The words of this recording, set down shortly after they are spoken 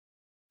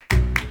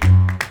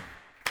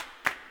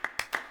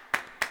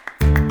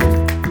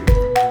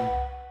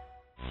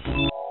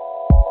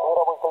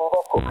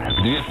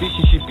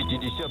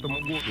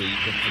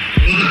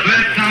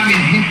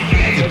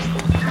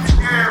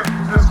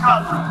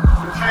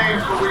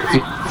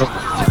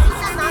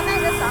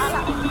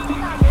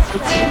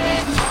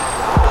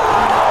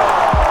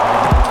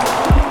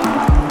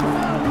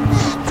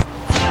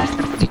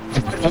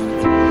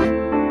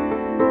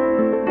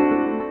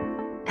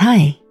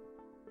Hi,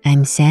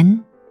 I'm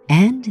Sen,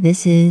 and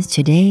this is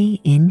Today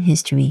in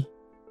History.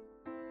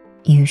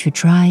 You should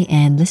try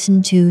and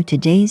listen to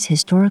today's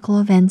historical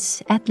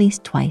events at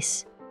least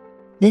twice.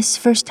 This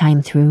first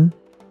time through,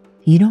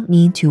 you don't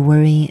need to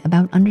worry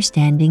about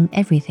understanding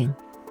everything.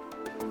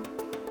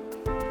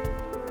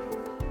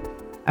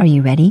 Are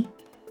you ready?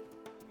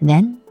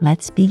 Then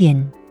let's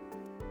begin.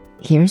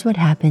 Here's what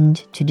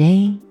happened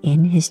today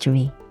in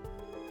history.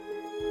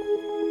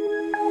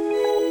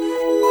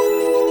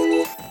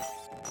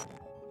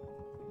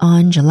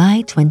 On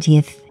July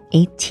 20th,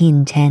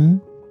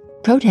 1810,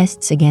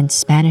 protests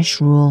against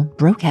Spanish rule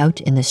broke out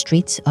in the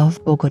streets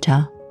of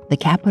Bogota, the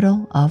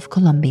capital of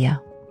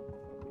Colombia.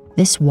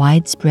 This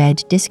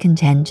widespread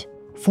discontent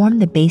formed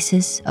the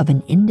basis of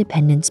an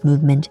independence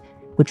movement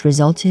which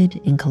resulted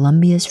in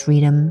Colombia's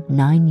freedom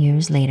 9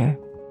 years later.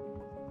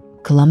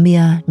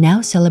 Colombia now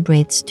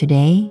celebrates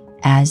today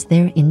as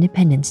their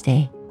Independence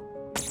Day.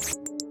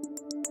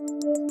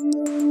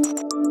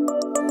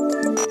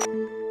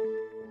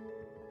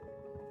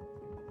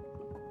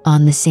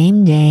 On the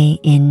same day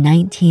in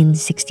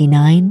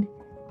 1969,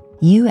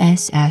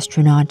 U.S.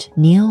 astronaut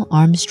Neil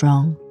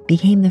Armstrong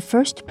became the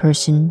first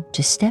person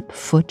to step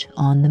foot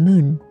on the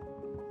moon.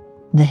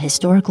 The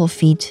historical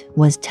feat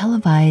was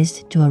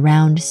televised to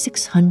around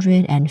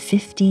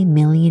 650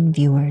 million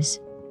viewers.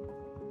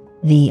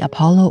 The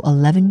Apollo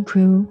 11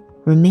 crew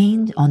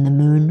remained on the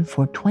moon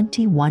for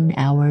 21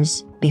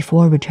 hours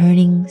before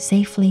returning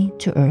safely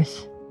to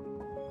Earth.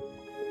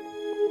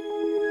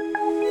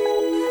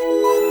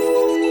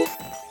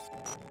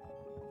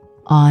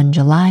 On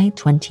July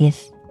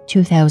 20th,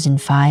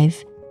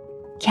 2005,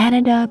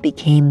 Canada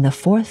became the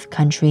fourth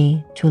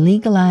country to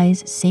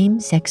legalize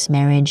same-sex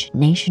marriage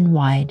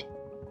nationwide.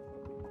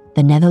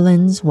 The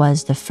Netherlands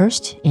was the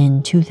first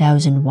in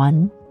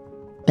 2001,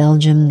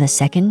 Belgium the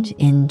second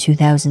in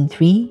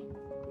 2003,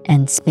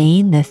 and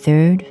Spain the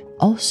third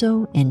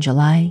also in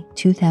July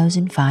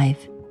 2005.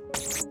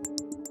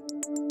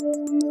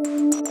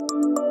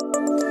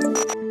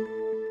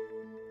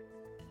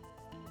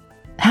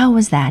 How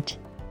was that?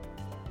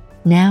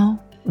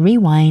 Now,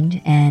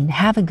 rewind and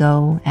have a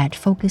go at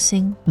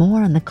focusing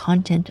more on the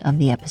content of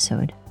the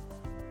episode.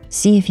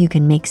 See if you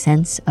can make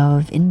sense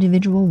of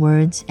individual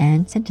words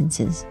and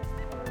sentences.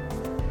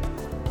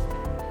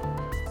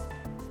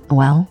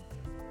 Well,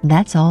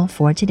 that's all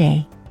for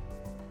today.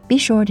 Be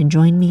sure to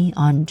join me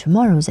on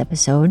tomorrow's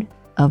episode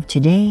of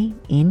Today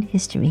in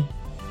History.